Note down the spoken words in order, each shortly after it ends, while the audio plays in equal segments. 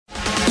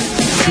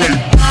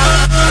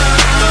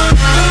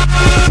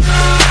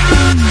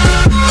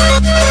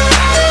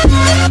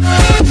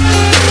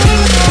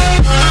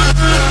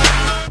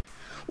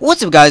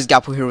What's up guys,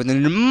 Gappo here with a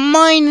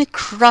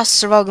Minecraft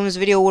survival games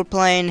video. We're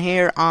playing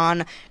here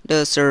on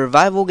the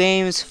survival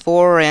games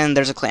 4 and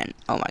there's a clan.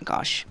 Oh my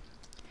gosh.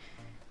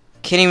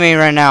 Kidding me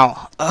right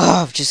now.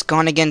 Ugh, I've just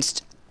gone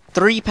against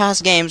 3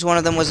 past games. One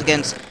of them was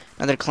against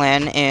another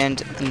clan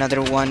and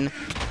another one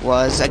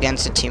was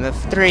against a team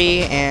of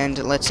 3.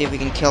 And let's see if we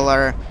can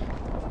kill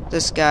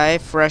this guy.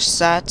 Fresh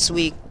Sats,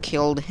 we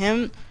killed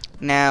him.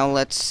 Now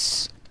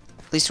at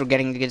least we're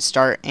getting a good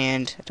start,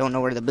 and I don't know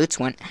where the boots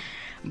went.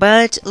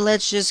 But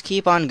let's just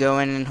keep on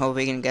going and hope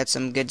we can get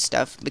some good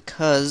stuff,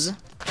 because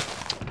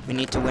we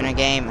need to win a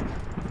game.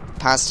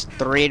 Past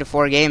 3 to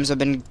 4 games I've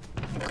been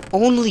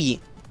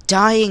only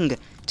dying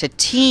to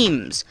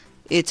teams.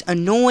 It's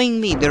annoying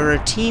me. There are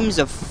teams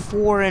of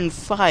 4 and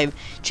 5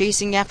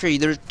 chasing after you.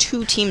 There are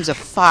 2 teams of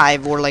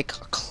 5, or like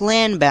a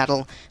clan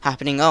battle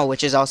happening. Oh,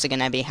 which is also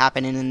gonna be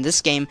happening in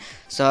this game.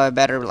 So I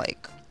better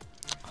like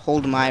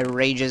hold my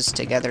rages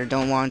together.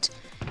 Don't want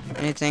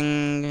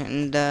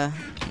anything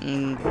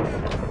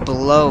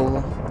below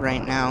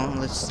right now.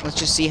 Let's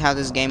just see how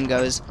this game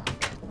goes.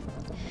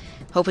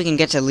 Hope we can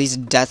get to at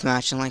least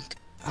deathmatch and like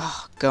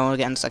go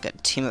against like a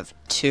team of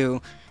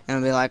 2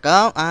 and be like,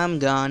 oh, I'm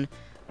gone.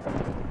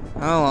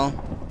 Oh well,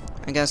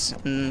 I guess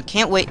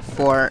can't wait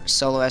for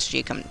Solo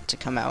SG to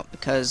come out,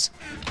 because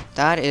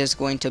that is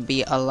going to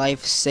be a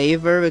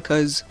lifesaver.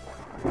 Because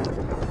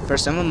for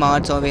some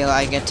mods, I'll be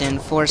like, I get to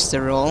enforce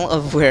the rule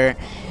of where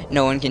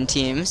no one can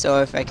team.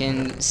 So if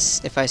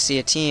I see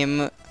a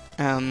team,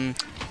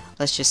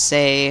 let's just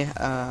say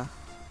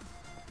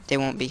they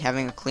won't be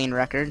having a clean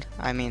record.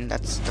 I mean,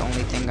 that's the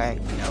only thing I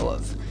know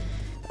of.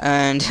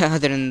 And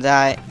other than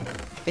that,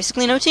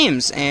 basically no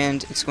teams,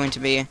 and it's going to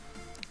be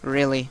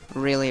really,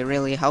 really,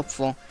 really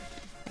helpful.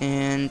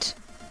 And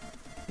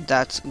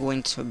that's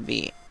going to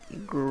be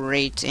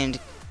great, and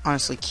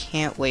honestly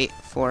can't wait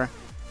for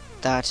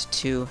that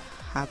to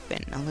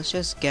happen. Now let's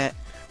just get,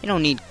 we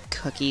don't need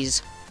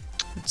cookies.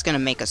 It's gonna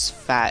make us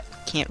fat.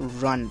 Can't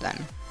run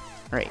then.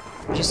 Right,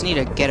 we just need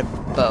to get a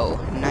bow.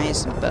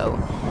 Nice bow.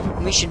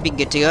 We should be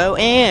good to go.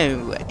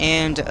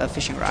 And a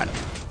fishing rod.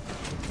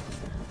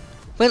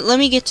 But let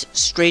me get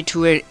straight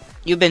to it.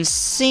 You've been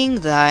seeing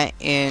that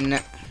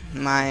in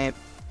my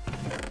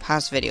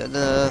past video.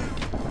 The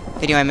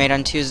video I made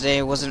on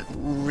Tuesday wasn't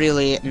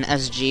really an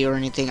SG or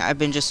anything. I've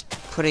been just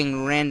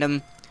putting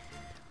random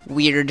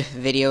weird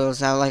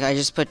videos out. Like, I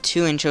just put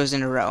 2 intros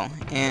in a row.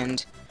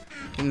 And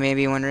you may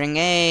be wondering,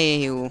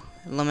 hey,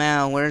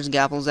 Lamel, where's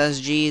Gapple's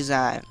SGs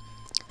at?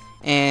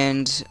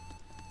 And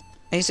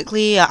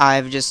basically,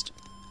 I've just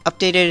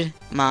updated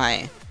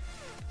my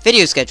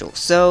video schedule.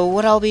 So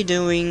what I'll be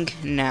doing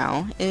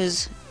now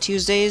is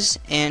Tuesdays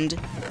and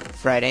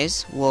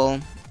Fridays will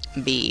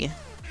be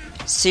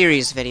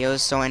series videos,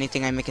 so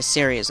anything I make a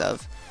series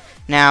of.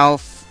 Now,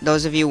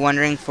 those of you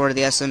wondering for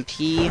the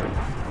SMP,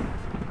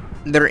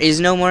 there is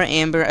no more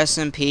Amber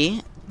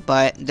SMP,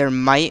 but there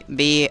might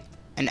be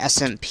an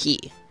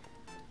SMP.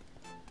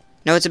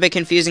 No, it's a bit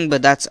confusing,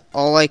 but that's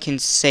all I can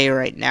say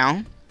right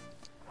now.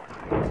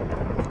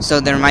 So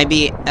there might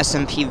be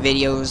SMP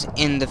videos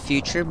in the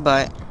future,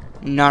 but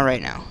not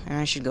right now. And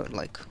I should go,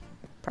 like,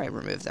 probably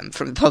remove them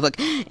from the public.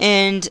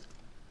 And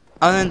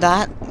other than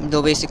that,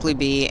 there'll basically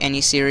be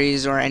any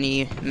series or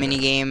any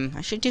minigame.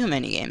 I should do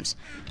minigames.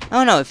 I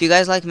don't know, if you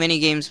guys like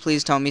minigames,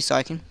 please tell me so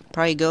I can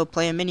probably go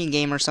play a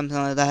minigame or something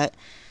like that.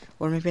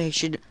 Or maybe I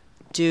should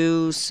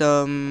do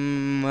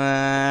some,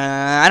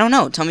 I don't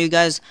know. Tell me, you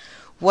guys,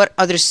 what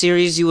other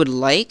series you would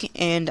like,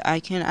 and I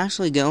can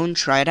actually go and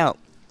try it out.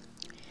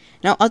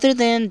 Now, other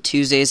than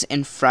Tuesdays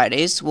and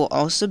Fridays, will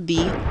also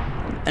be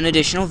an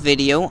additional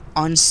video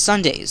on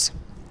Sundays.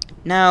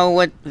 Now,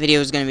 what video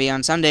is going to be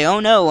on Sunday? Oh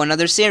no,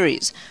 another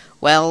series.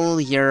 Well,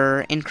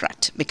 you're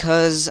incorrect,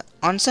 because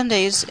on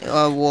Sundays,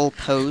 we'll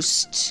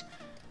post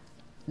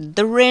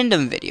the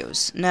random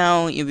videos.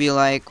 Now, you'll be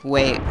like,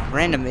 wait,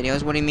 random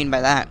videos? What do you mean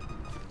by that?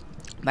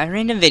 By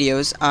random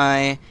videos,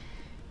 I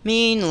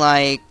mean,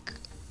 like,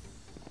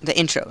 the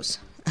intros.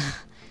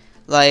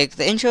 Like,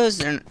 the intros,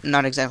 they're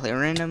not exactly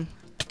random.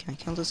 Can I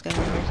kill this guy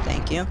over here?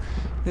 Thank you.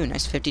 Ooh,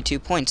 nice 52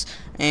 points.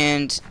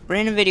 And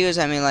random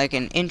videos, I mean like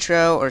an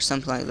intro or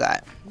something like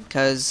that.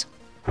 Because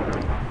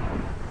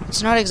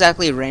it's not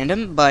exactly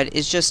random, but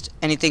it's just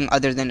anything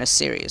other than a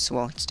series.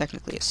 Well, it's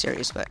technically a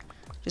series, but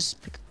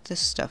just pick this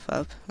stuff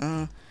up.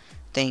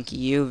 Thank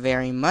you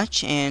very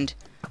much. And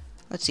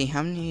let's see,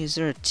 how many, is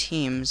there a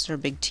team? Is there a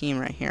big team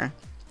right here?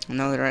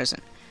 No, there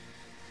isn't.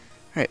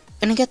 Alright,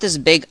 gonna get this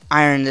big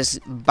iron, this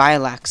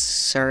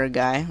Bilaxer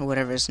guy, or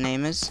whatever his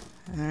name is.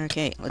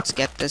 Okay, let's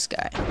get this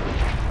guy.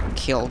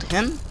 Killed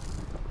him.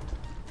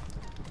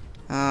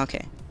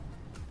 Okay.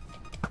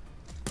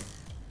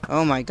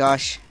 Oh my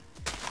gosh.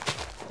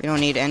 We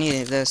don't need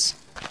any of this.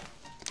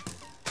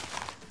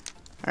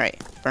 Alright,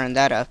 burn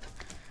that up.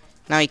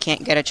 Now you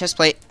can't get a chest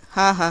plate.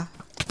 Ha ha.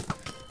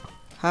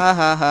 Ha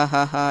ha ha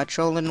ha ha.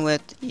 Trolling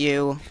with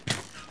you.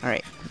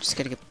 Alright, I'm just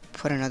gonna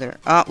put another...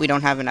 Oh, we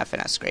don't have an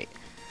FNS. Great.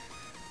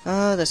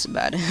 Oh, that's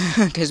bad.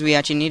 Because we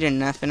actually need an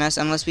FNS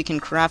unless we can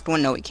craft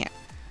one. No, we can't.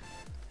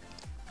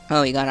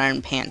 Oh, we got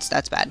iron pants.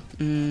 That's bad.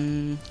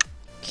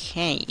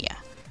 Okay.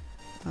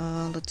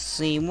 Let's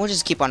see. We'll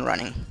just keep on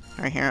running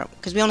right here.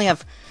 Because we only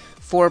have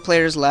 4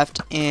 players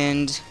left.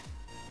 And...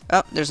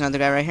 Oh, there's another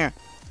guy right here.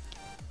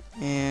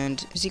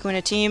 And is he going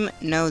to team?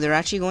 No, they're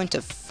actually going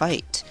to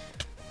fight.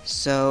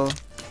 So...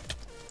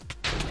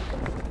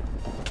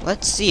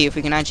 let's see if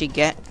we can actually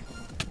get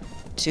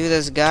to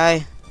this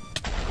guy.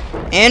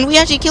 And we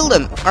actually killed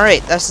him.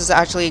 Alright, this is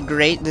actually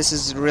great. This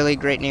is really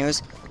great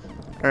news.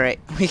 Alright,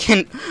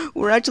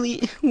 we're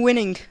actually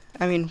winning.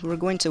 I mean, we're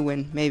going to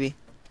win, maybe.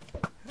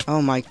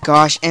 Oh my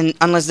gosh, and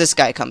unless this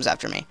guy comes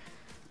after me.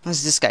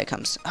 Unless this guy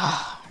comes.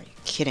 Ah, are you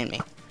kidding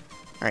me?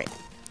 Alright,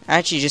 I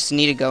actually just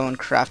need to go and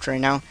craft right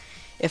now.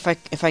 If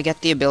I get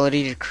the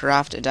ability to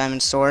craft a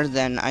diamond sword,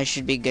 then I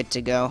should be good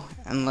to go.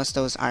 Unless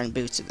those iron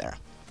boots are there.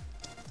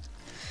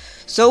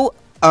 So,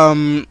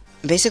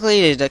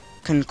 basically to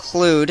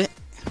conclude,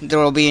 there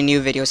will be a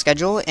new video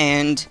schedule,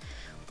 and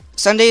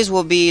Sundays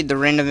will be the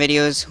random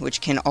videos,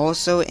 which can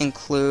also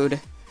include,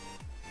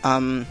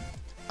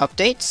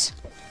 updates.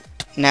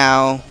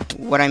 Now,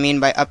 what I mean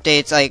by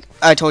updates, like,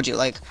 I told you,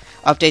 like,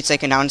 updates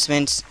like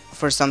announcements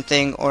for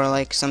something, or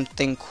like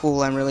something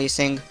cool I'm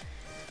releasing.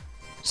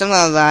 Something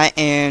like that,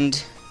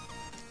 and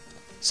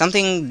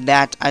something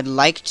that I'd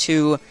like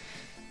to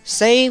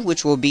say,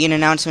 which will be an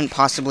announcement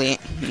possibly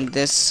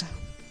this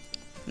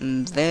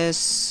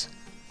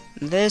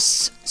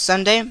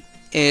Sunday,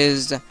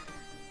 is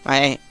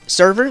my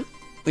server,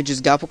 which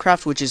is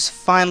Gapplecraft, which is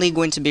finally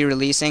going to be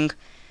releasing,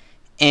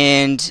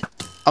 and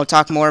I'll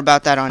talk more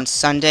about that on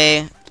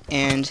Sunday,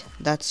 and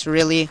that's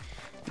really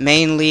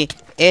mainly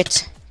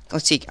it.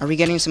 Let's see, are we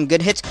getting some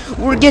good hits?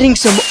 We're getting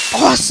some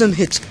awesome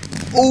hits!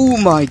 Oh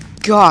my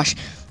gosh!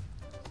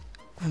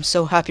 I'm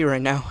so happy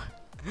right now.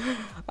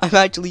 I'm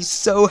actually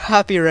so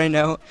happy right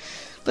now.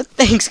 But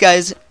thanks,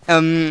 guys.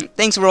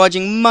 Thanks for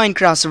watching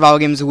Minecraft Survival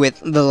Games with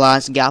The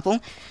Last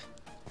Gapple.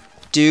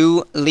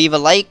 Do leave a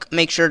like.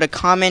 Make sure to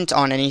comment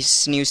on any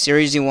new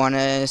series you want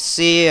to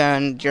see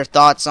and your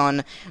thoughts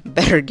on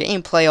better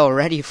gameplay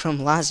already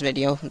from last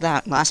video.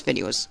 That last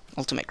video was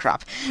ultimate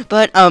crap.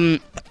 But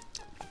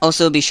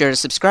also be sure to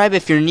subscribe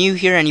if you're new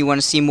here and you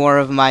want to see more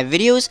of my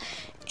videos.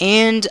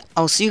 And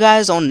I'll see you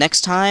guys all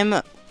next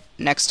time.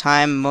 Next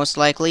time, most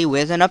likely,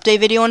 with an update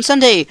video on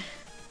Sunday.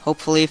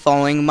 Hopefully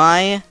following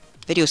my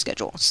video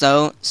schedule.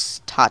 So,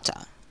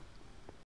 ta-ta.